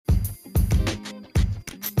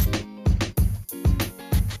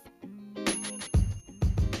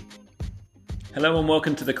Hello and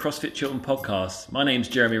welcome to the CrossFit Chiltern podcast. My name's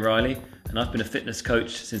Jeremy Riley and I've been a fitness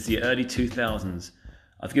coach since the early 2000s.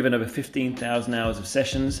 I've given over 15,000 hours of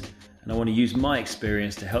sessions and I want to use my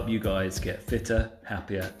experience to help you guys get fitter,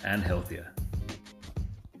 happier and healthier.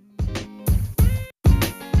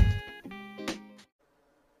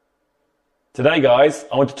 Today guys,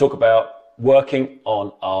 I want to talk about working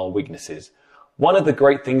on our weaknesses. One of the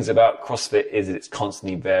great things about CrossFit is that it's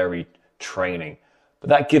constantly varied training. But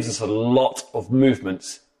that gives us a lot of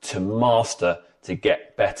movements to master to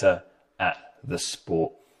get better at the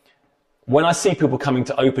sport. When I see people coming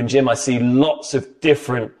to Open Gym, I see lots of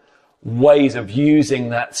different ways of using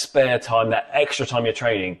that spare time, that extra time you're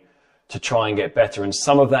training to try and get better. And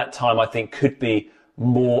some of that time I think could be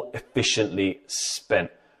more efficiently spent.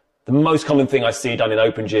 The most common thing I see done in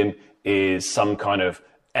Open Gym is some kind of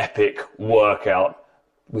epic workout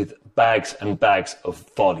with bags and bags of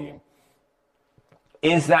volume.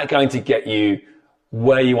 Is that going to get you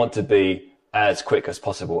where you want to be as quick as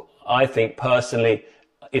possible? I think personally,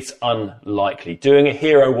 it's unlikely. Doing a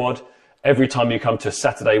hero WOD every time you come to a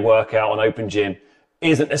Saturday workout on Open Gym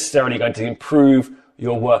isn't necessarily going to improve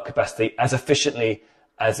your work capacity as efficiently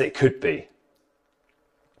as it could be.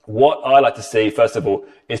 What I like to see, first of all,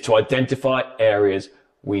 is to identify areas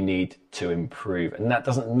we need to improve. And that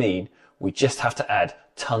doesn't mean we just have to add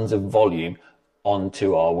tons of volume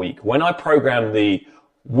onto our week. When I program the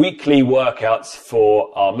weekly workouts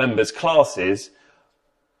for our members' classes,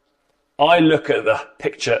 I look at the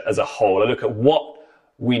picture as a whole. I look at what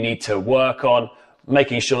we need to work on,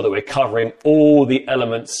 making sure that we're covering all the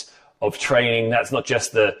elements of training. That's not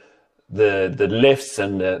just the lifts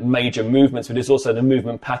and the major movements, but it's also the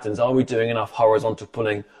movement patterns. Are we doing enough horizontal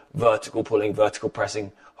pulling, vertical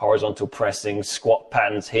pressing, horizontal pressing, squat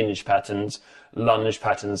patterns, hinge patterns, lunge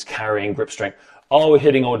patterns, carrying, grip strength? Are we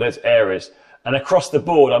hitting all those areas? And across the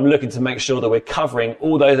board, I'm looking to make sure that we're covering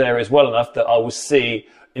all those areas well enough that I will see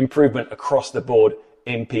improvement across the board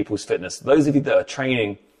in people's fitness. Those of you that are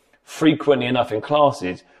training frequently enough in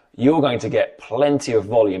classes, you're going to get plenty of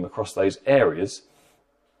volume across those areas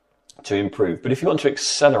to improve. But if you want to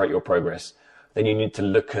accelerate your progress, then you need to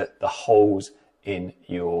look at the holes in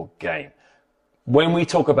your game. When we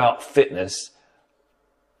talk about fitness,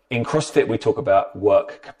 in CrossFit, we talk about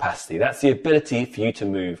work capacity. That's the ability for you to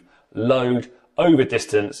move load over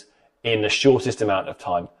distance in the shortest amount of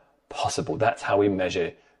time possible. That's how we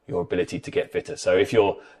measure your ability to get fitter. So if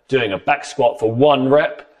you're doing a back squat for 1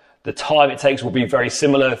 rep, the time it takes will be very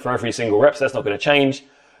similar for every single rep, so that's not going to change.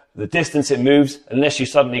 The distance it moves, unless you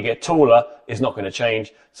suddenly get taller, is not going to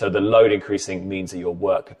change. So the load increasing means that your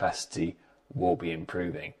work capacity will be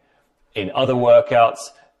improving. In other workouts,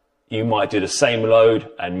 you might do the same load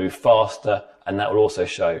and move faster, and that will also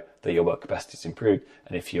show that your work capacity is improved.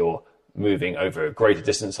 And if you're moving over a greater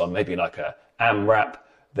distance on maybe like a AMRAP,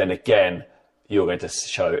 then again, you're going to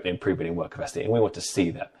show an improvement in work capacity, and we want to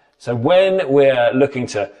see that. So when we're looking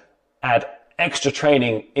to add extra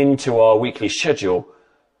training into our weekly schedule,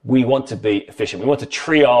 we want to be efficient. We want to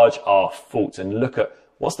triage our faults and look at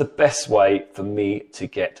what's the best way for me to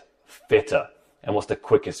get fitter and what's the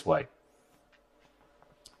quickest way.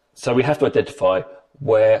 So we have to identify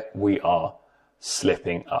where we are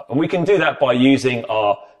slipping up. And we can do that by using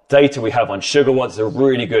our data we have on Sugar WOD. It's a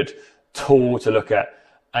really good tool to look at.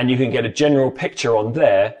 And you can get a general picture on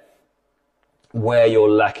there where you're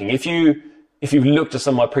lacking. If you've looked at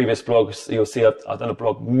some of my previous blogs, you'll see I've done a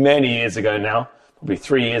blog many years ago now, probably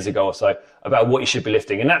 3 years ago or so, about what you should be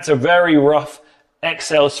lifting. And that's a very rough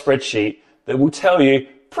Excel spreadsheet that will tell you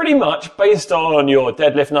pretty much based on your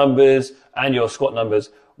deadlift numbers and your squat numbers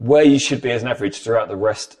where you should be as an average throughout the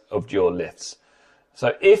rest of your lifts.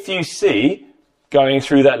 So if you see, going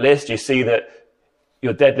through that list, you see that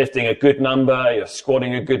you're deadlifting a good number, you're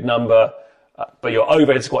squatting a good number, but your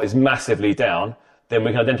overhead squat is massively down, then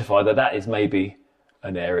we can identify that that is maybe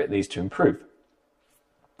an area that needs to improve.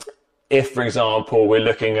 If, for example, we're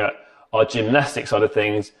looking at our gymnastics side of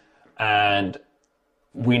things and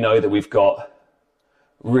we know that we've got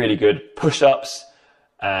really good push-ups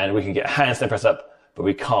and we can get a handstand press up, but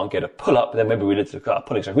we can't get a pull-up, then maybe we need to look at our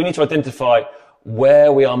pulling strength. We need to identify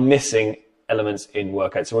where we are missing elements in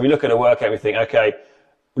workout. So when we look at a workout, we think, okay,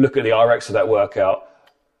 look at the RX of that workout.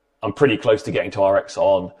 I'm pretty close to getting to RX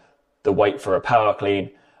on the weight for a power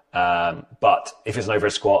clean, but if it's an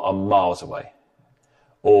overhead squat, I'm miles away.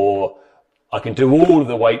 Or I can do all of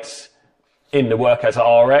the weights in the workout at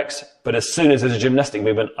RX, but as soon as there's a gymnastic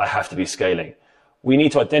movement, I have to be scaling. We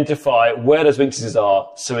need to identify where those weaknesses are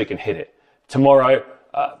so we can hit it. Tomorrow,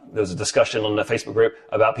 there was a discussion on the Facebook group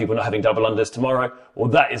about people not having double unders tomorrow. Well,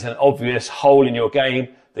 that is an obvious hole in your game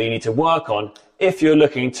that you need to work on if you're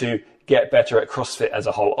looking to get better at CrossFit as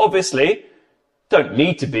a whole. Obviously, don't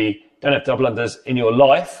have double unders in your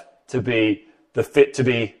life to be as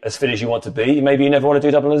fit as you want to be. Maybe you never want to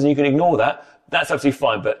do double unders and you can ignore that. That's absolutely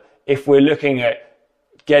fine. But if we're looking at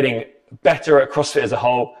getting better at CrossFit as a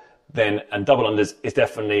whole, and double unders is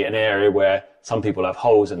definitely an area where some people have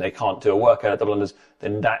holes and they can't do a workout at double unders,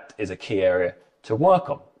 then that is a key area to work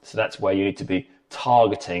on. So that's where you need to be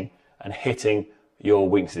targeting and hitting your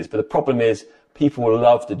weaknesses. But the problem is people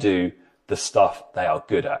love to do the stuff they are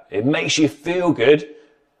good at. It makes you feel good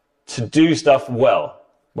to do stuff well.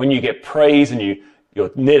 When you get praise and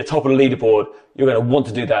you're near the top of the leaderboard, you're going to want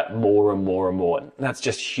to do that more and more and more. And that's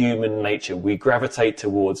just human nature. We gravitate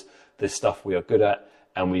towards the stuff we are good at,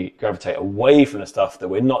 and we gravitate away from the stuff that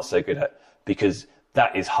we're not so good at, because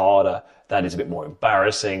that is harder, that is a bit more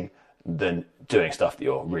embarrassing than doing stuff that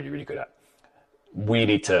you're really, really good at. We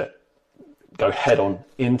need to go head on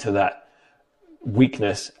into that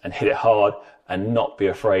weakness and hit it hard, and not be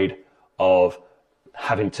afraid of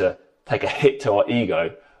having to take a hit to our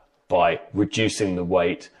ego by reducing the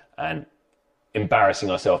weight and embarrassing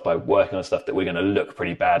ourselves by working on stuff that we're going to look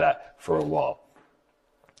pretty bad at for a while.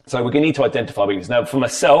 So we're going to need to identify weaknesses. Now, for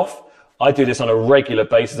myself, I do this on a regular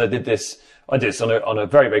basis. I did this on a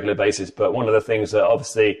very regular basis, but one of the things that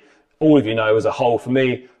obviously all of you know as a whole for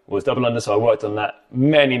me was double under, so I worked on that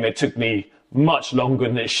it took me much longer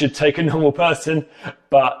than it should take a normal person,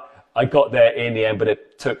 but I got there in the end, but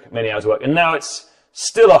it took many hours of work. And now it's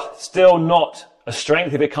still not a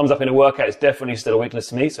strength. If it comes up in a workout, it's definitely still a weakness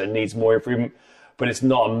to me, so it needs more improvement, but it's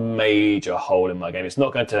not a major hole in my game. It's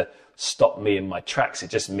not going to stop me in my tracks. It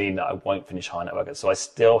just means that I won't finish high in that workout. So I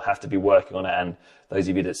still have to be working on it, and those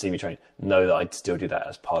of you that see me train know that I still do that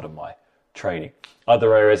as part of my training.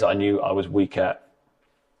 Other areas I knew I was weak at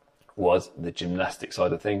was the gymnastic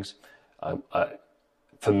side of things.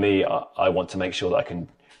 For me, I want to make sure that I can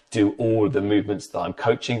do all of the movements that I'm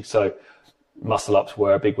coaching. So muscle ups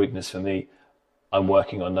were a big weakness for me. I'm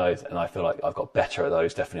working on those, and I feel like I've got better at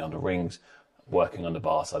those, definitely on the rings, working on the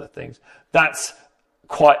bar side of things. That's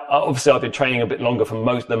quite, obviously I've been training a bit longer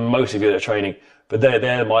than most of you that are training, but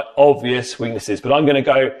they're my obvious weaknesses. But I'm going to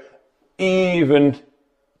go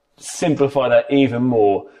simplify that even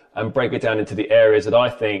more and break it down into the areas that I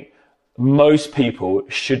think most people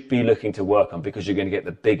should be looking to work on, because you're going to get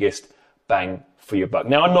the biggest bang for your buck.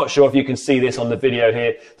 Now, I'm not sure if you can see this on the video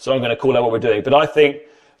here, so I'm going to call out what we're doing, but I think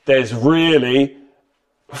there's really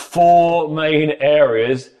 4 main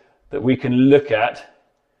areas that we can look at,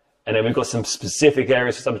 and then we've got some specific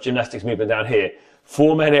areas for some gymnastics movement down here.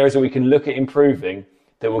 4 main areas that we can look at improving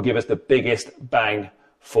that will give us the biggest bang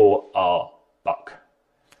for our buck.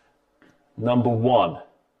 Number 1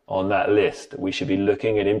 on that list that we should be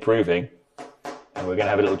looking at improving, and we're going to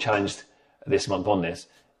have a little challenge this month on this,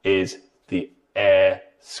 is the air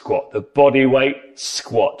squat, the body weight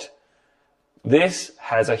squat. This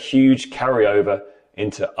has a huge carryover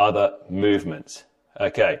into other movements.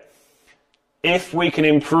 Okay, if we can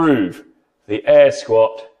improve the air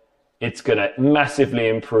squat, it's going to massively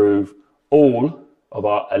improve all of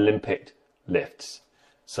our Olympic lifts.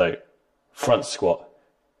 So front squat,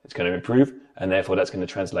 it's going to improve, and therefore that's going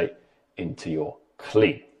to translate into your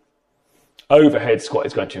clean. Overhead squat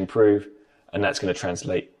is going to improve, and that's going to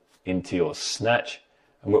translate into your snatch.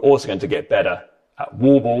 And we're also going to get better at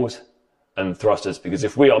wall balls and thrusters, because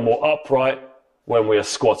if we are more upright when we are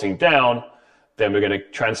squatting down, then we're going to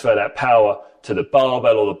transfer that power to the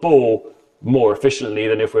barbell or the ball more efficiently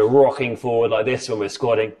than if we're rocking forward like this when we're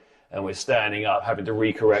squatting and we're standing up, having to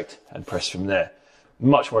recorrect and press from there.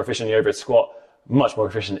 Much more efficient in the overhead squat, much more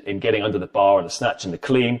efficient in getting under the bar and the snatch and the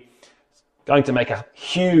clean. Going to make a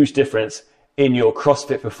huge difference in your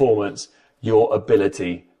CrossFit performance, your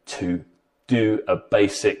ability to do a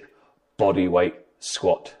basic body weight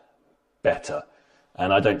squat better.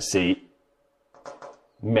 And I don't see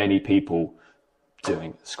many people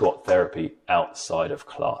doing squat therapy outside of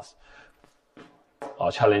class.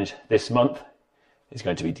 Our challenge this month is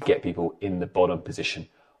going to be to get people in the bottom position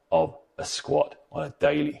of a squat on a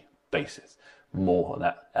daily basis. More on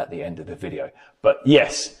that at the end of the video. But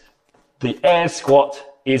yes, the air squat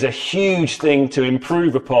is a huge thing to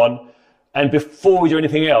improve upon. And before we do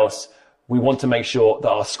anything else, we want to make sure that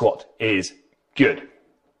our squat is good,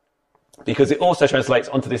 because it also translates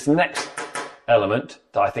onto this next element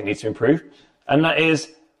that I think needs to improve, and that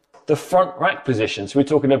is the front rack position. So we're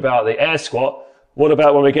talking about the air squat. What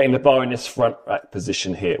about when we're getting the bar in this front rack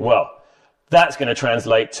position here? Well, that's going to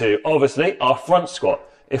translate to, obviously, our front squat.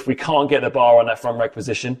 If we can't get the bar on that front rack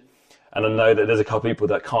position, and I know that there's a couple of people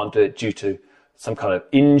that can't do it due to some kind of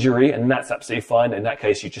injury, and that's absolutely fine. In that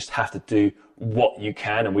case, you just have to do what you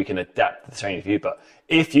can, and we can adapt the training for you. But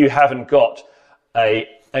if you haven't got an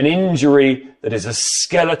injury that is a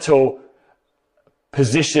skeletal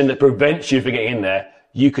position that prevents you from getting in there,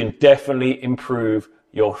 you can definitely improve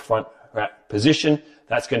your front rack position.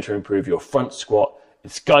 That's going to improve your front squat.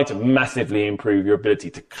 It's going to massively improve your ability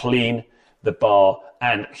to clean the bar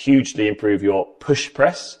and hugely improve your push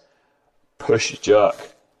press, push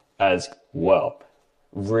jerk as well.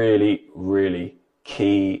 Really, really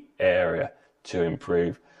key area to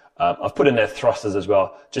improve. I've put in there thrusters as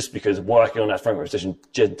well, just because working on that front rack position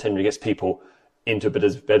generally gets people into a bit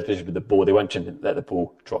of better position with the ball. They won't let the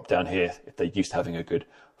ball drop down here if they're used to having a good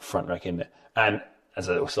front rack in there. And as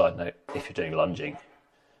a little side note, if you're doing lunging,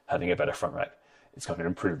 having a better front rack, it's going to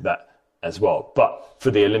improve that as well. But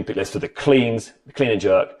for the Olympic list, for the clean and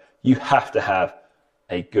jerk, you have to have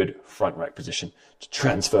a good front rack position to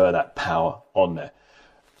transfer that power on there.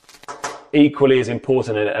 Equally as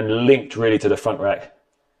important and linked really to the front rack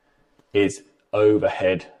is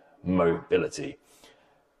overhead mobility.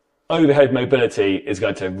 Overhead mobility is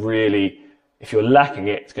going to really, if you're lacking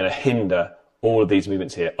it, it's going to hinder all of these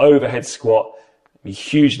movements here. Overhead squat, be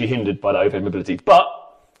hugely hindered by the overhead mobility. But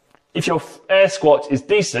if your air squat is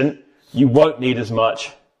decent, you won't need as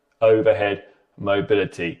much overhead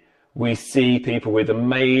mobility. We see people with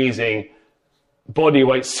amazing body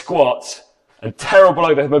weight squats and terrible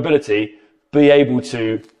overhead mobility be able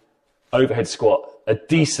to overhead squat a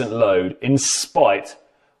decent load in spite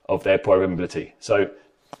of their poor mobility. So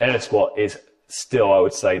air squat is still, I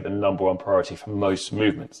would say, the number one priority for most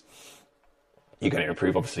movements. You're going to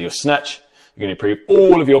improve, obviously, your snatch. You're going to improve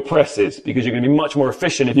all of your presses, because you're going to be much more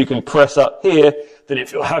efficient if you can press up here than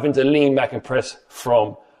if you're having to lean back and press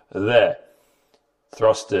from there.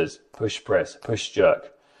 Thrusters, push press, push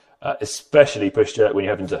jerk, especially push jerk when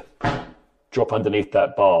you're having to drop underneath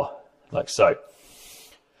that bar, like so.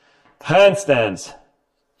 Handstands.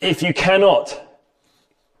 If you cannot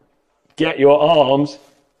get your arms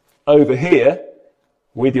over here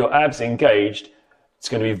with your abs engaged, it's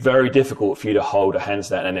going to be very difficult for you to hold a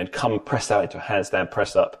handstand and then come press out into a handstand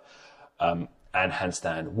press up and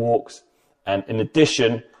handstand walks. And in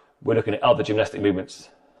addition, we're looking at other gymnastic movements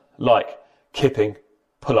like kipping,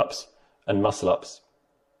 pull-ups and muscle-ups.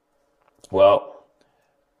 Well,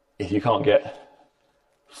 if you can't get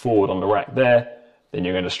forward on the rack there, then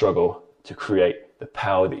you're going to struggle to create the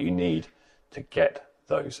power that you need to get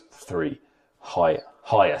those three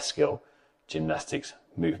higher skill gymnastics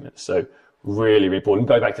movements. So really, really important.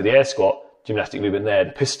 Go back to the air squat gymnastic movement there,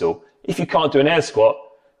 the pistol. If you can't do an air squat,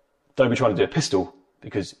 don't be trying to do a pistol,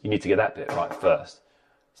 because you need to get that bit right first.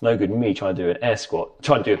 It's no good me trying to do an air squat,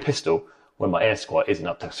 trying to do a pistol when my air squat isn't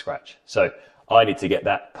up to scratch. So I need to get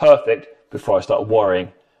that perfect before I start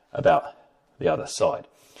worrying about the other side.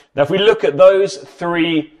 Now, if we look at those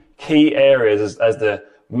three key areas as the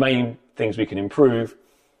main things we can improve,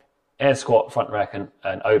 air squat, front rack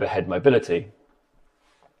and overhead mobility,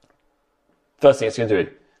 first thing it's going to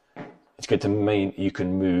do, it's going to mean you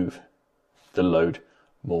can move the load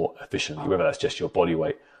more efficiently, whether that's just your body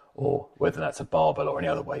weight or whether that's a barbell or any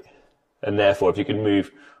other weight. And therefore, if you can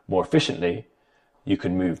move more efficiently, you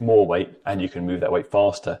can move more weight and you can move that weight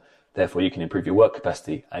faster. Therefore, you can improve your work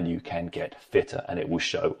capacity and you can get fitter, and it will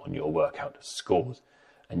show on your workout scores.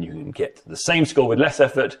 And you can get the same score with less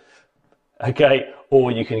effort, okay,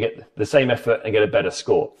 or you can get the same effort and get a better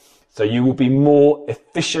score. So you will be more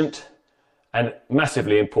efficient. And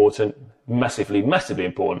massively important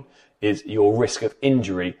is your risk of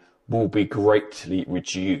injury will be greatly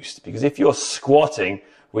reduced. Because if you're squatting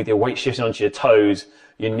with your weight shifting onto your toes,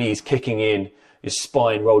 your knees kicking in, your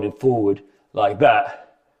spine rolling forward like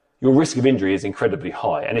that, your risk of injury is incredibly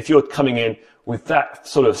high. And if you're coming in with that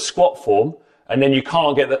sort of squat form, and then you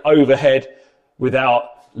can't get the overhead without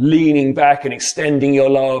leaning back and extending your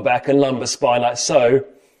lower back and lumbar spine like so,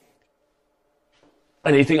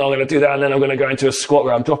 and you think, I'm going to do that, and then I'm going to go into a squat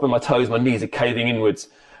where I'm dropping my toes, my knees are caving inwards,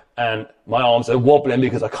 and my arms are wobbling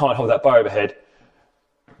because I can't hold that bar overhead,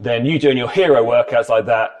 then you doing your hero workouts like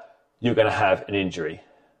that, you're going to have an injury.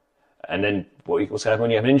 And then what's going to happen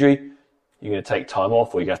when you have an injury? You're going to take time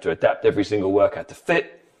off, or you're going to have to adapt every single workout to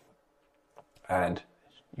fit, and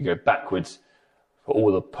you go backwards for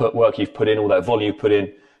all the work you've put in, all that volume you've put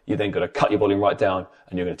in. You then got to cut your volume right down,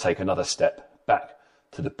 and you're going to take another step back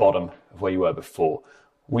to the bottom of where you were before.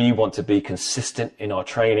 We want to be consistent in our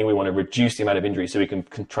training. We want to reduce the amount of injury so we can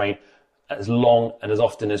train as long and as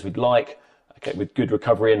often as we'd like, okay, with good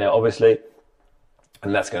recovery in there, obviously.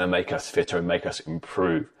 And that's going to make us fitter and make us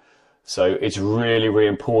improve. So it's really, really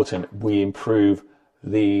important we improve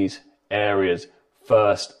these areas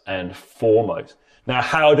first and foremost. Now,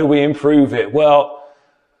 how do we improve it? Well,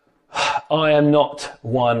 I am not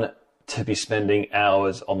one to be spending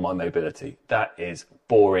hours on my mobility. That is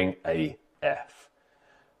boring AF.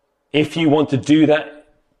 If you want to do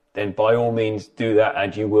that, then by all means do that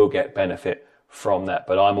and you will get benefit from that.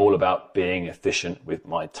 But I'm all about being efficient with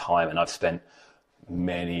my time, and I've spent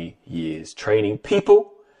many years training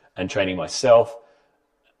people and training myself.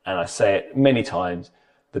 And I say it many times,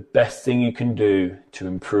 the best thing you can do to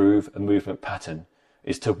improve a movement pattern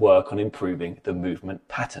is to work on improving the movement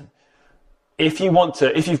pattern. If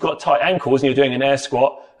you've got tight ankles and you're doing an air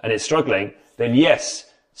squat and it's struggling, then yes,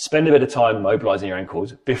 spend a bit of time mobilizing your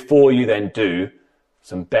ankles before you then do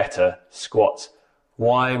some better squats.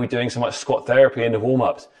 Why are we doing so much squat therapy in the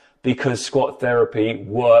warm-ups? Because squat therapy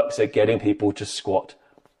works at getting people to squat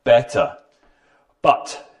better.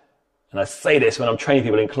 But, and I say this when I'm training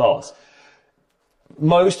people in class,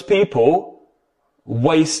 most people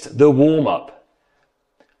waste the warm-up.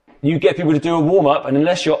 You get people to do a warm-up, and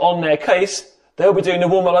unless you're on their case, they'll be doing the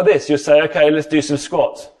warm-up like this. You'll say, okay, let's do some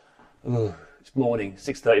squats. Ooh, it's morning,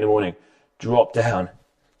 6:30 in the morning. Drop down.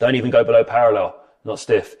 Don't even go below parallel, not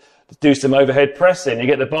stiff. Do some overhead pressing. You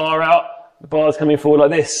get the bar out, the bar's coming forward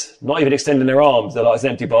like this. Not even extending their arms. They're like, it's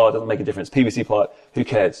an empty bar, doesn't make a difference. PVC pipe, who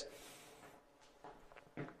cares?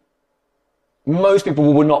 Most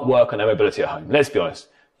people will not work on their mobility at home. Let's be honest.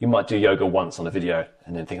 You might do yoga once on a video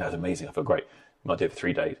and then think, that was amazing, I feel great. You might do it for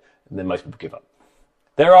 3 days, and then most people give up.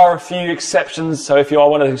 There are a few exceptions. So if you are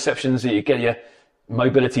one of the exceptions, you get your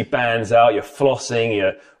mobility bands out, you're flossing,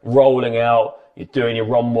 you're rolling out, you're doing your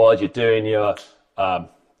rhomboid, you're doing your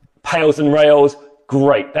pails and rails,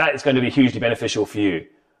 great. That is going to be hugely beneficial for you.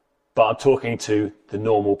 But I'm talking to the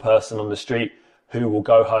normal person on the street who will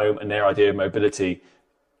go home and their idea of mobility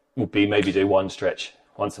will be maybe do one stretch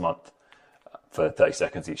once a month for 30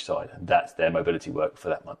 seconds each side. And that's their mobility work for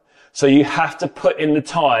that month. So you have to put in the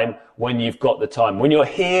time when you've got the time. When you're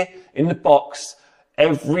here in the box,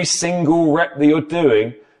 every single rep that you're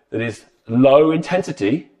doing that is low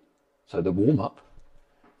intensity, so the warm up,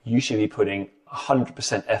 you should be putting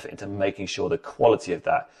 100% effort into making sure the quality of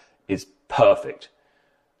that is perfect.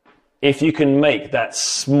 If you can make that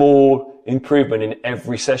small improvement in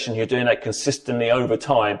every session, you're doing that consistently over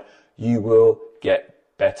time, you will get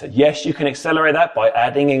better. Yes, you can accelerate that by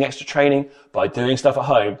adding in extra training, by doing stuff at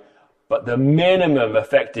home, but the minimum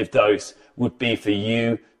effective dose would be for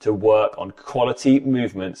you to work on quality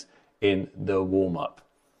movements in the warm-up.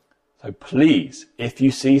 So please, if you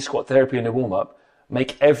see squat therapy in the warm-up,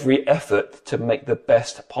 make every effort to make the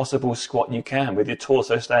best possible squat you can, with your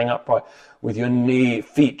torso staying upright, with your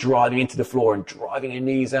feet driving into the floor and driving your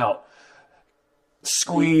knees out,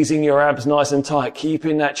 squeezing your abs nice and tight,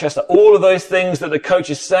 keeping that chest up. All of those things that the coach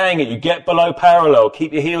is saying, you get below parallel,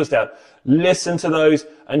 keep your heels down. Listen to those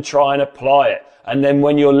and try and apply it. And then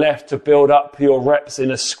when you're left to build up your reps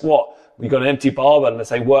in a squat, you've got an empty barbell and they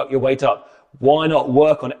say work your weight up. Why not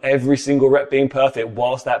work on every single rep being perfect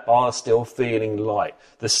whilst that bar is still feeling light?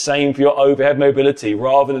 The same for your overhead mobility,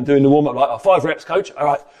 rather than doing the warm-up like, 5 reps, coach. All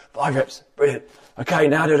right, 5 reps, brilliant. Okay,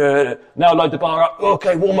 now load the bar up.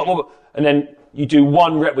 Okay, warm up. And then you do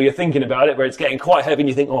 1 rep where you're thinking about it, where it's getting quite heavy and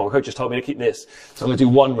you think, oh, coach just told me to keep this, so I'm going to do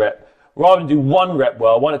 1 rep. Rather than do 1 rep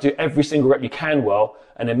well, why not do every single rep you can well,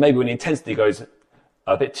 and then maybe when the intensity goes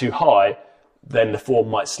a bit too high, then the form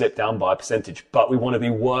might slip down by a percentage. But we want to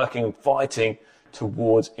be working and fighting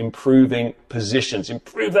towards improving positions.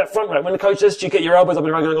 Improve that front rep. When the coach says to you, get your elbows up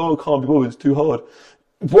and around, going, oh, can't be bothered, it's too hard.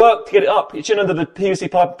 Work to get it up. Put your chin under the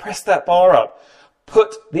PVC pipe, press that bar up.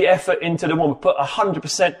 Put the effort into the warm-up. Put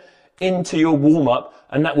 100% into your warm-up,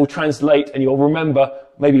 and that will translate, and you'll remember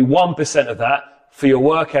maybe 1% of that for your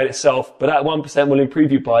workout itself, but that 1% will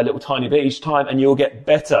improve you by a little tiny bit each time, and you'll get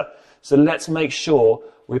better. So let's make sure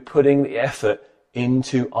we're putting the effort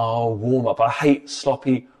into our warm-up. I hate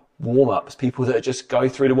sloppy warm-ups. People that just go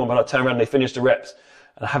through the warm-up and I turn around and they finish the reps.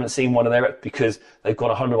 And I haven't seen one of their reps because they've gone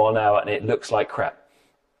 100 miles an hour and it looks like crap.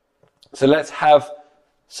 So let's have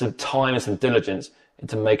some time and some diligence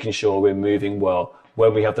into making sure we're moving well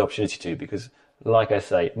when we have the opportunity to, because like I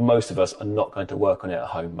say, most of us are not going to work on it at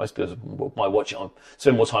home. Most people might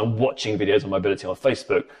spend more time watching videos on mobility on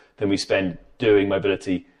Facebook than we spend doing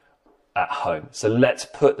mobility at home. So let's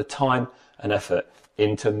put the time and effort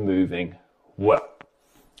into moving well.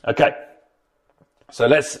 Okay, so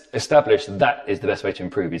let's establish that is the best way to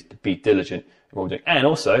improve, is to be diligent in what we're doing. And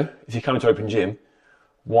also, if you come to Open Gym,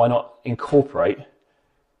 why not incorporate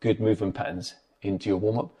good movement patterns into your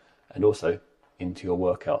warm-up and also into your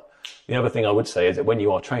workout? The other thing I would say is that when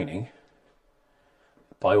you are training,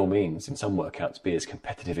 by all means, in some workouts, be as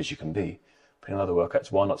competitive as you can be, putting on other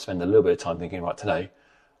workouts, why not spend a little bit of time thinking, right, today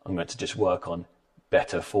I'm going to just work on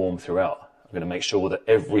better form throughout. I'm going to make sure that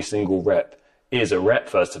every single rep is a rep,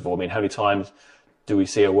 first of all. I mean, how many times do we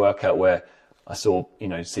see a workout where I saw,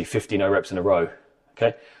 see 50 no reps in a row?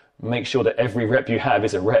 Okay. Make sure that every rep you have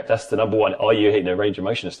is a rep. That's the number one. Are you hitting the range of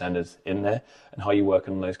motion standards in there? And how are you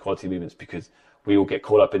working on those quality movements? Because we all get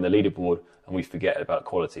caught up in the leaderboard and we forget about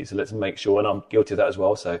quality. So let's make sure, and I'm guilty of that as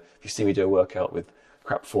well. So if you see me do a workout with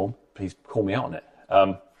crap form, please call me out on it.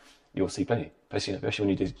 You'll see plenty, especially when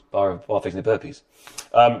you do bar facing the burpees.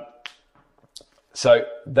 So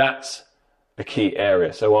that's a key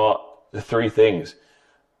area. So the three things: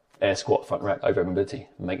 air squat, front rack, overhead mobility.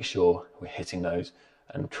 Make sure we're hitting those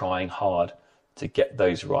and trying hard to get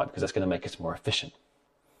those right, because that's going to make us more efficient.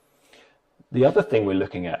 The other thing we're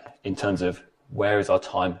looking at in terms of where is our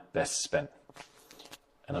time best spent.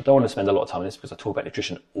 And I don't want to spend a lot of time on this because I talk about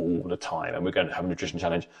nutrition all the time, and we're going to have a nutrition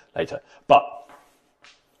challenge later. But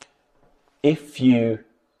if you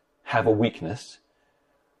have a weakness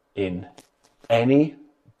in any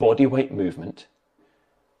bodyweight movement,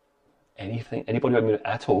 any bodyweight movement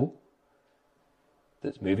at all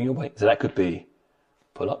that's moving your weight, so that could be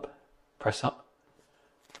pull up, press up,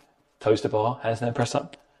 toes to bar, handstand press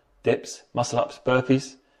up, dips, muscle ups,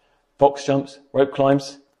 burpees, box jumps, rope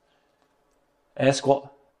climbs, air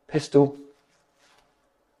squat, pistol.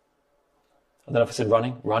 I don't know if I said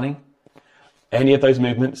running. Any of those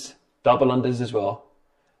movements, double unders as well.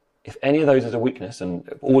 If any of those is a weakness, and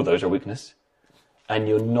all of those are a weakness, and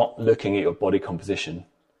you're not looking at your body composition,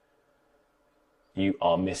 you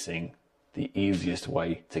are missing the easiest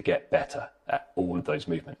way to get better at all of those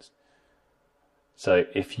movements. So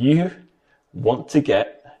if you want to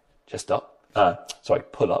get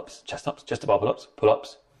pull-ups, chest ups, chest to bar pull-ups,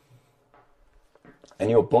 pull-ups, and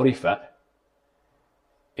your body fat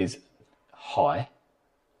is high,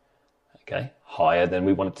 okay, higher than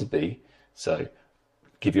we want it to be. So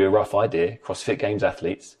give you a rough idea, CrossFit Games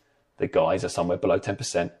athletes, the guys are somewhere below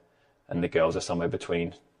 10% and the girls are somewhere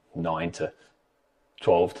between 9 to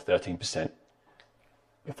 12 to 13%.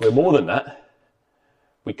 If we're more than that,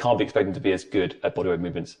 we can't be expecting to be as good at bodyweight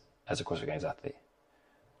movements as a CrossFit Games athlete.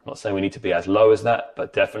 I'm not saying we need to be as low as that,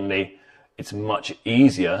 but definitely it's much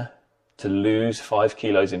easier to lose 5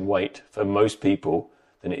 kilos in weight for most people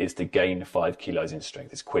than it is to gain 5 kilos in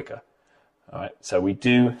strength. It's quicker. All right. So we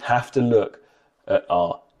do have to look at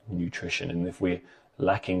our nutrition, and if we're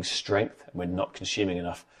lacking strength and we're not consuming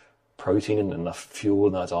enough protein and enough fuel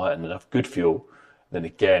in our diet and enough good fuel, then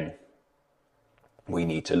again, we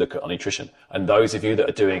need to look at our nutrition. And those of you that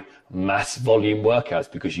are doing mass volume workouts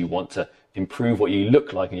because you want to improve what you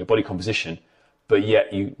look like in your body composition, but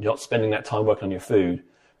yet you're not spending that time working on your food,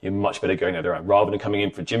 you're much better going the other way. Rather than coming in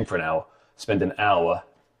for a gym for an hour, spend an hour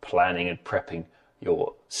planning and prepping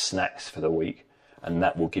your snacks for the week, and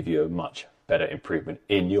that will give you a much better improvement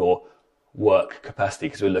in your work capacity,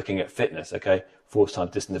 because we're looking at fitness, okay? Force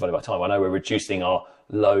times distance divided by time. I know we're reducing our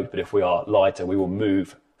load, but if we are lighter, we will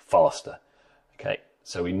move faster, okay?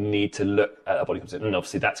 So we need to look at our body composition, and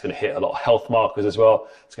obviously that's going to hit a lot of health markers as well.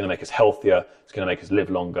 It's going to make us healthier. It's going to make us live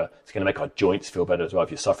longer. It's going to make our joints feel better as well if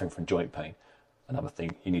you're suffering from joint pain. Another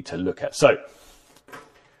thing you need to look at. So I'm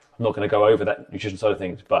not going to go over that nutrition side of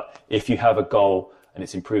things, but if you have a goal and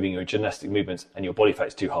it's improving your gymnastic movements and your body fat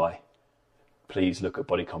is too high, please look at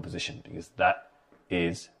body composition, because that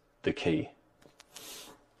is the key.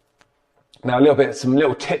 Now some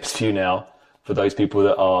little tips for you now for those people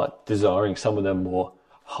that are desiring some of the more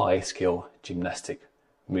high skill gymnastic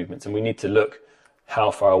movements. And we need to look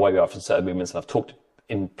how far away we are from certain movements. And I've talked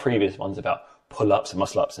in previous ones about pull-ups and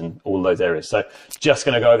muscle-ups and all those areas. So just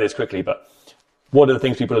going to go over this quickly, but what are the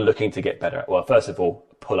things people are looking to get better at? Well, first of all,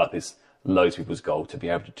 pull-up is loads of people's goal, to be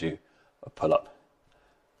able to do a pull-up.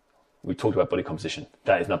 We talked about body composition.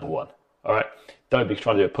 That is number one. All right. Don't be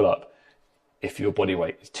trying to do a pull-up if your body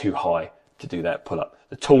weight is too high to do that pull-up.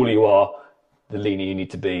 The taller you are, the leaner you need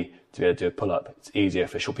to be able to do a pull-up. It's easier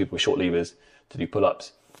for short people with short levers to do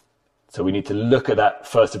pull-ups. So we need to look at that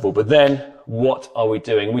first of all. But then what are we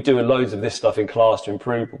doing? We do loads of this stuff in class to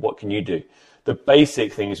improve, but what can you do? The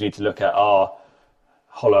basic things we need to look at are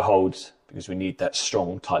hollow holds, because we need that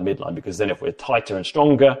strong, tight midline, because then if we're tighter and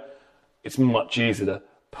stronger, it's much easier to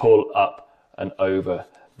pull up and over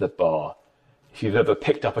the bar. If you've ever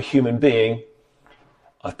picked up a human being,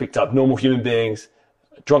 I've picked up normal human beings,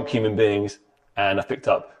 drunk human beings, and I've picked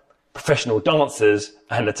up professional dancers,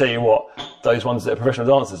 and I tell you what, those ones that are professional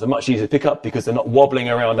dancers are much easier to pick up because they're not wobbling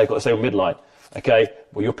around, they've got a stable midline. Okay,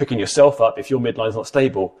 well, you're picking yourself up. If your midline's not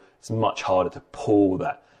stable, it's much harder to pull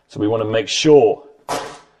that. So we want to make sure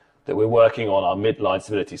that we're working on our midline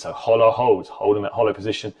stability. So hollow holds, holding that hollow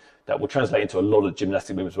position, that will translate into a lot of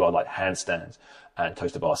gymnastic movements as well, like handstands and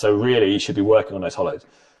toes to bar. So really, you should be working on those hollows.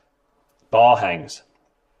 Bar hangs.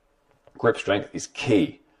 Grip strength is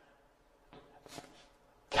key.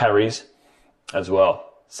 Carries as well.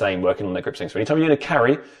 Same, working on that grip strength. So anytime you're doing a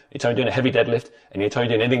carry, anytime you're doing a heavy deadlift, and anytime you're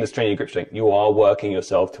doing anything that's training your grip strength, you are working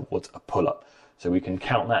yourself towards a pull-up. So we can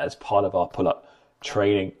count that as part of our pull-up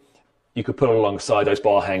training. You could put it alongside those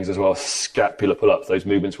bar hangs as well, scapular pull-ups, those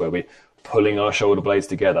movements where we're pulling our shoulder blades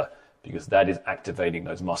together, because that is activating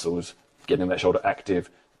those muscles, getting that shoulder active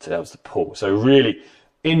to be able to pull. So really,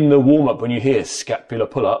 in the warm-up, when you hear scapular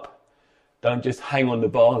pull-up, don't just hang on the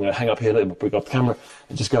bar. I'm going to hang up here, let me bring up the camera,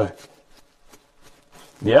 and just go.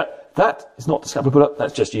 Yeah, that is not the scapular pull-up,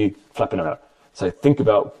 that's just you flapping around. So think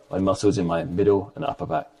about my muscles in my middle and upper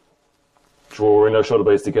back. Drawing those shoulder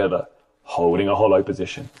blades together, holding a hollow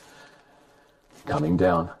position. Coming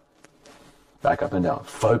down, back up and down.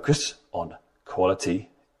 Focus on quality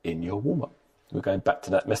in your warm-up. We're going back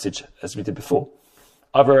to that message as we did before.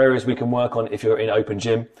 Other areas we can work on if you're in open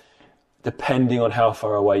gym, depending on how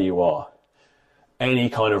far away you are. Any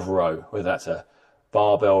kind of row, whether that's a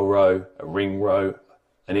barbell row, a ring row,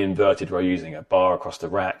 an inverted row using a bar across the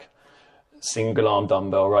rack, single arm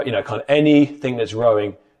dumbbell row, kind of anything that's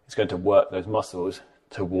rowing is going to work those muscles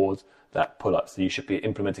towards that pull-up. So you should be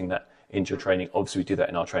implementing that into your training. Obviously, we do that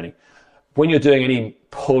in our training. When you're doing any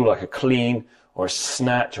pull, like a clean or a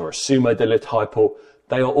snatch or a sumo deadlift high pull,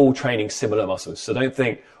 they are all training similar muscles. So don't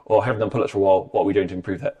think, I haven't done pull-ups for a while, what are we doing to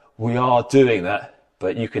improve that? We are doing that,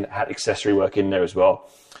 but you can add accessory work in there as well.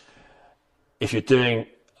 If you're doing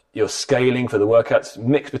your scaling for the workouts,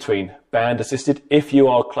 mix between band assisted. If you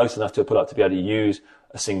are close enough to a pull-up to be able to use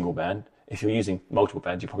a single band, if you're using multiple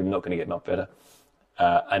bands, you're probably not going to get much better.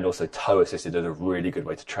 And also toe assisted is a really good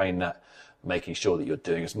way to train that, making sure that you're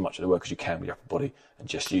doing as much of the work as you can with your upper body and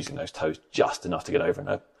just using those toes just enough to get over and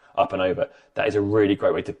up and over. That is a really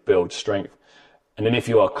great way to build strength. And then if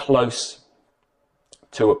you are close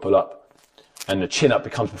to a pull-up, and the chin-up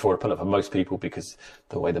becomes before a pull-up for most people because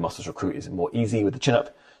the way the muscles recruit is more easy with the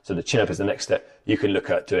chin-up. So the chin-up is the next step. You can look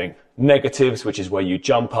at doing negatives, which is where you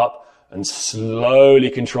jump up and slowly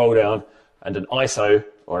control down, and an iso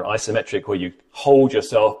or an isometric where you hold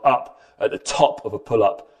yourself up at the top of a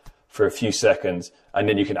pull-up for a few seconds, and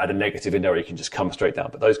then you can add a negative in there, or you can just come straight down.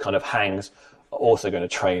 But those kind of hangs are also going to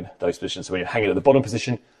train those positions. So when you're hanging at the bottom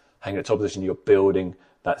position, hanging at the top position, you're building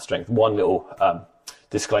that strength. One little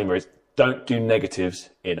disclaimer is don't do negatives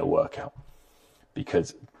in a workout,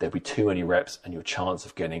 because there'll be too many reps and your chance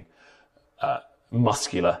of getting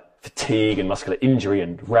muscular fatigue and muscular injury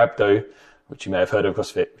and rhabdo, which you may have heard of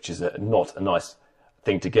CrossFit, which is not a nice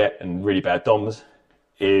thing to get, and really bad DOMs,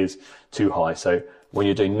 is too high. So when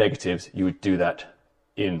you're doing negatives, you would do that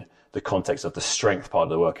in the context of the strength part of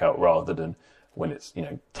the workout rather than when it's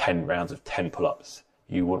 10 rounds of 10 pull-ups.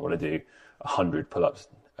 You wouldn't want to do 100 pull-ups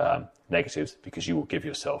negatives, because you will give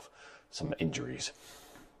yourself some injuries.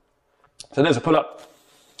 So there's a pull-up.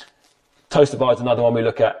 Toes to bar is another one we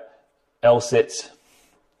look at. L-sits.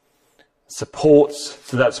 Supports.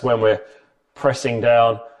 So that's when we're pressing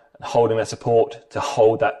down and holding that support to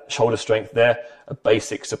hold that shoulder strength there. A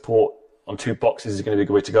basic support on 2 boxes is going to be a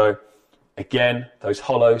good way to go. Again, those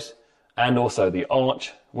hollows and also the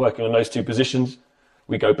arch, working on those 2 positions.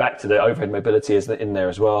 We go back to the overhead mobility in there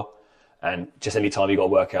as well. And just any time you've got a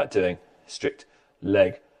workout doing strict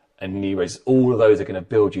leg and knee raises, all of those are going to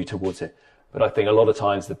build you towards it. But I think a lot of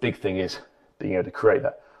times the big thing is being able to create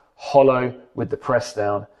that hollow with the press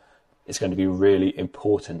down. It's going to be really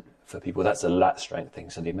important for people. That's a lat strength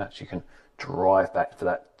thing. So the amount you can drive back for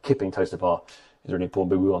that kipping toes to bar is really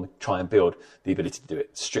important. But we want to try and build the ability to do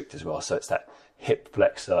it strict as well. So it's that hip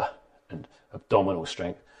flexor and abdominal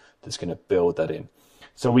strength that's going to build that in.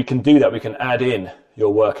 So we can do that. We can add in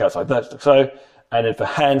your workouts like that. So, and then for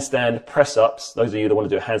handstand press-ups, those of you that want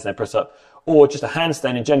to do a handstand press-up or just a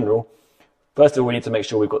handstand in general, first of all, we need to make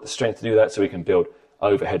sure we've got the strength to do that, so we can build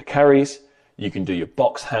overhead carries. You can do your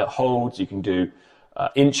box holds. You can do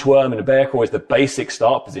inchworm and a bear crawl is the basic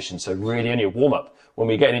start position. So really only a warm-up. When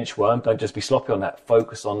we get an inchworm, don't just be sloppy on that.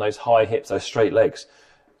 Focus on those high hips, those straight legs.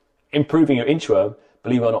 Improving your inchworm,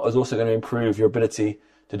 believe it or not, is also going to improve your ability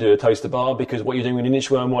to do a toes to bar, because what you're doing with an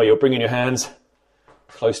inchworm, while you're bringing your hands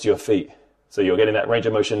close to your feet. So you're getting that range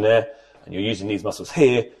of motion there, and you're using these muscles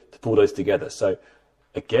here to pull those together. So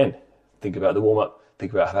again, think about the warm-up,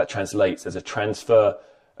 think about how that translates. There's a transfer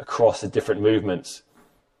across the different movements.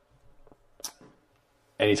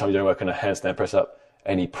 Anytime you're doing work on a handstand press up,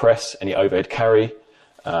 any press, any overhead carry,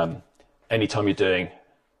 anytime you're doing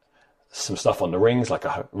some stuff on the rings, like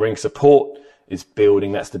a ring support, is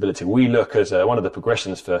building that stability. We look as one of the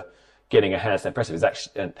progressions for getting a handstand press up is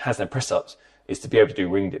actually, handstand press ups is to be able to do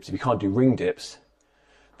ring dips. If you can't do ring dips,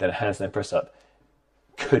 then a handstand press up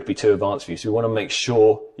could be too advanced for you. So we want to make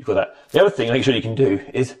sure you've got that. The other thing, make sure you can do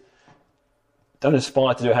is don't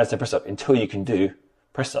aspire to do a handstand press up until you can do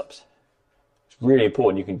press ups. It's really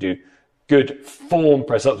important you can do good form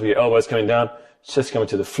press ups with your elbows coming down, chest coming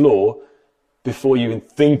to the floor before you even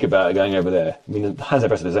think about going over there. I mean, the handstand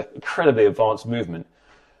press up is an incredibly advanced movement.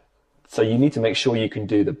 So you need to make sure you can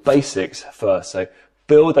do the basics first. So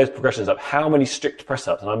build those progressions up. How many strict press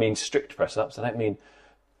ups? And I mean strict press ups. I don't mean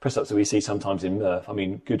press ups that we see sometimes in Murph. I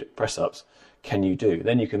mean good press ups can you do?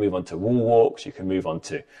 Then you can move on to wall walks. You can move on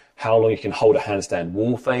to how long you can hold a handstand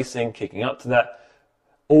wall facing, kicking up to that.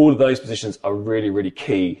 All of those positions are really, really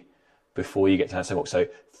key before you get to handstand walk. So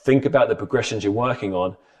think about the progressions you're working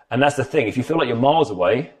on. And that's the thing. If you feel like you're miles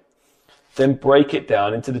away, then break it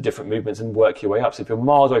down into the different movements and work your way up. So if you're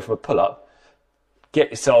miles away from a pull-up, get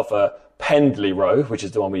yourself a pendley row, which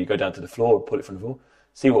is the one where you go down to the floor and pull it from the floor.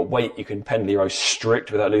 See what weight you can pendley row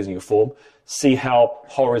strict without losing your form. See how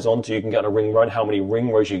horizontal you can get on a ring row and how many ring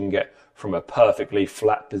rows you can get from a perfectly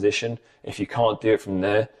flat position. If you can't do it from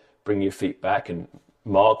there, bring your feet back and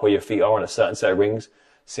mark where your feet are on a certain set of rings.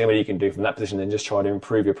 See how many you can do from that position and just try to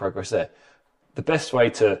improve your progress there. The best way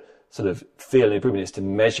to sort of feel an improvement is to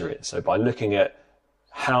measure it. So by looking at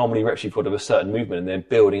how many reps you've got of a certain movement and then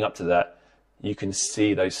building up to that, you can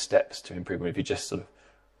see those steps to improvement. If you're just sort of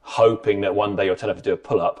hoping that one day you'll turn up to do a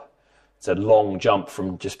pull-up, it's a long jump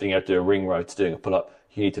from just being able to do a ring row to doing a pull-up.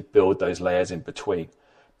 You need to build those layers in between.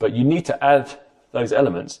 But you need to add those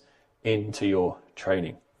elements into your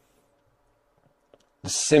training. The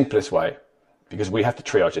simplest way, because we have to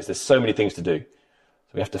triage this, there's so many things to do.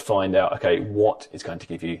 So we have to find out, okay, what is going to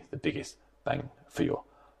give you the biggest bang for your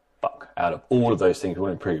buck out of all of those things we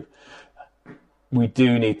want to improve. We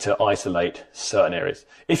do need to isolate certain areas.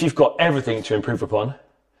 If you've got everything to improve upon,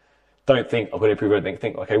 don't think I'm going to improve everything.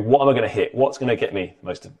 Think, okay, what am I going to hit? What's going to get me the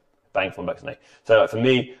most bang for my buck today? So like for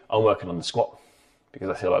me, I'm working on the squat because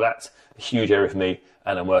I feel like that's a huge area for me,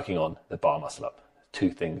 and I'm working on the bar muscle up. Two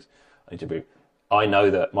things I need to improve. I know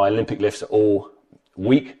that my Olympic lifts are all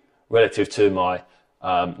weak relative to my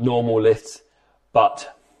normal lifts,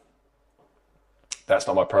 but that's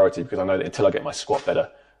not my priority because I know that until I get my squat better,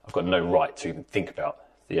 I've got no right to even think about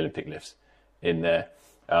the Olympic lifts in there.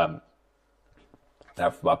 Now,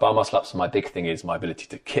 for my bar muscle ups, my big thing is my ability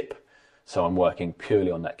to kip. So I'm working purely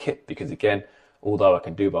on that kip because, again, although I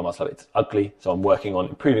can do bar muscle up, it's ugly. So I'm working on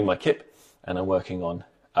improving my kip, and I'm working on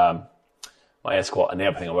my air squat, and the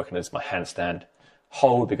other thing I'm working on is my handstand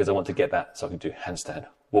hold because I want to get that so I can do handstand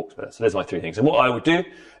walks better. So there's my three things. And what I would do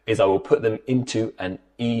is I will put them into an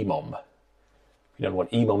EMOM. If you don't know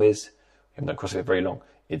what EMOM is, you haven't done CrossFit very long.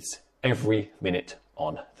 It's every minute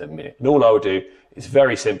on the minute. And all I would do is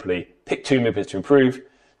very simply pick two movements to improve,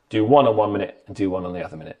 do one on 1 minute and do one on the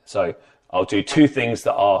other minute. So I'll do two things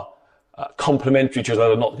that are complementary to each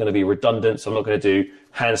other, not going to be redundant. So I'm not going to do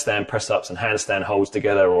handstand press ups and handstand holds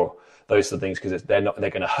together or those sort of things because they're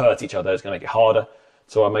going to hurt each other. It's going to make it harder.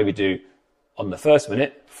 So I'll maybe do on the first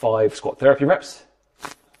minute 5 squat therapy reps,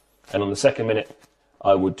 and on the second minute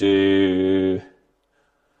I would do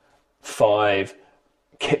 5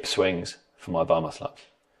 kip swings for my bar muscle ups.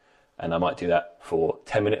 And I might do that for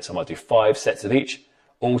 10 minutes. I might do 5 sets of each,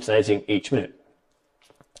 alternating each minute.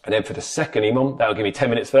 And then for the second EMOM, that'll give me 10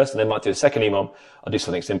 minutes first, and then I might do the second EMOM. I'll do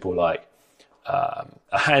something simple like a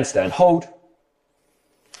handstand hold,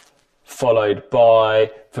 followed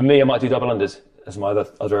by, for me, I might do double unders as my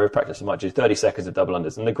other area of practice. I might do 30 seconds of double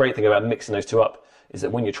unders. And the great thing about mixing those two up is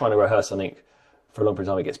that when you're trying to rehearse something for a long period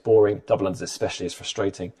of time, it gets boring. Double unders especially is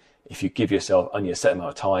frustrating. If you give yourself only a set amount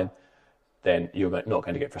of time, then you're not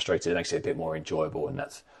going to get frustrated. It makes it a bit more enjoyable, and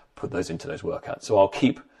that's put those into those workouts. So I'll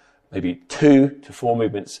keep maybe 2 to 4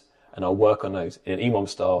 movements, and I'll work on those in an EMOM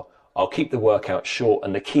style. I'll keep the workout short,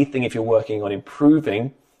 and the key thing if you're working on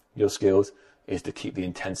improving your skills is to keep the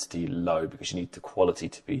intensity low because you need the quality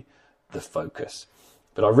to be the focus.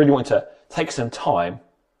 But I really want to take some time,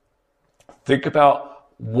 think about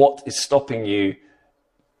what is stopping you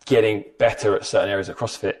getting better at certain areas of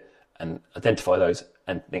CrossFit and identify those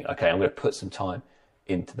and think, okay, I'm going to put some time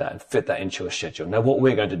into that and fit that into your schedule. Now, what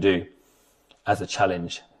we're going to do as a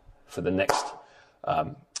challenge for the next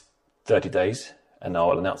 30 days, and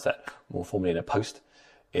I'll announce that more formally in a post,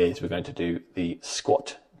 is we're going to do the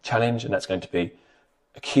squat challenge, and that's going to be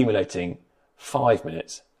accumulating 5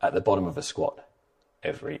 minutes at the bottom of a squat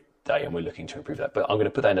every day, and we're looking to improve that. But I'm going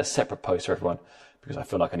to put that in a separate post for everyone because I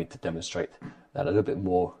feel like I need to demonstrate that a little bit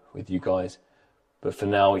more with you guys. But for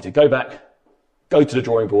now, we need to go back, go to the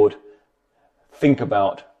drawing board, think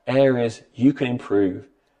about areas you can improve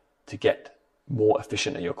to get more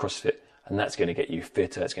efficient at your CrossFit, and that's going to get you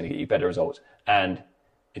fitter, it's going to get you better results, and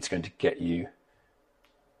it's going to get you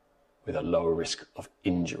with a lower risk of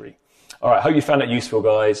injury. All right, hope you found that useful,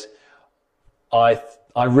 guys. I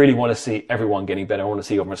really want to see everyone getting better. I want to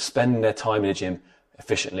see everyone spending their time in the gym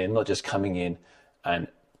efficiently and not just coming in and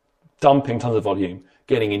dumping tons of volume,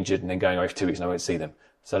 getting injured, and then going away for 2 weeks and I won't see them.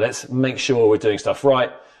 So let's make sure we're doing stuff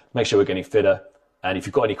right, make sure we're getting fitter. And if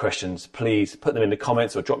you've got any questions, please put them in the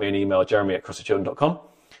comments or drop me an email, jeremy@crossfitchildren.com,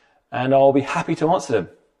 and I'll be happy to answer them.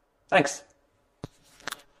 Thanks.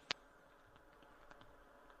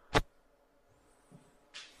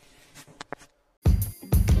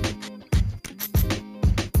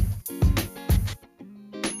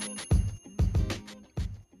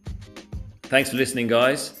 Thanks for listening,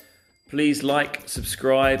 guys. Please like,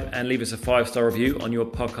 subscribe, and leave us a 5-star review on your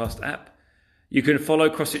podcast app. You can follow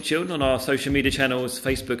CrossFit Children on our social media channels,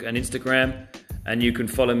 Facebook and Instagram. And you can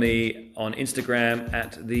follow me on Instagram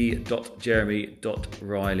at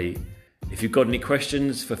the.jeremy.riley. If you've got any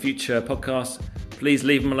questions for future podcasts, please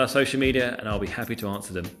leave them on our social media and I'll be happy to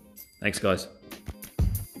answer them. Thanks, guys.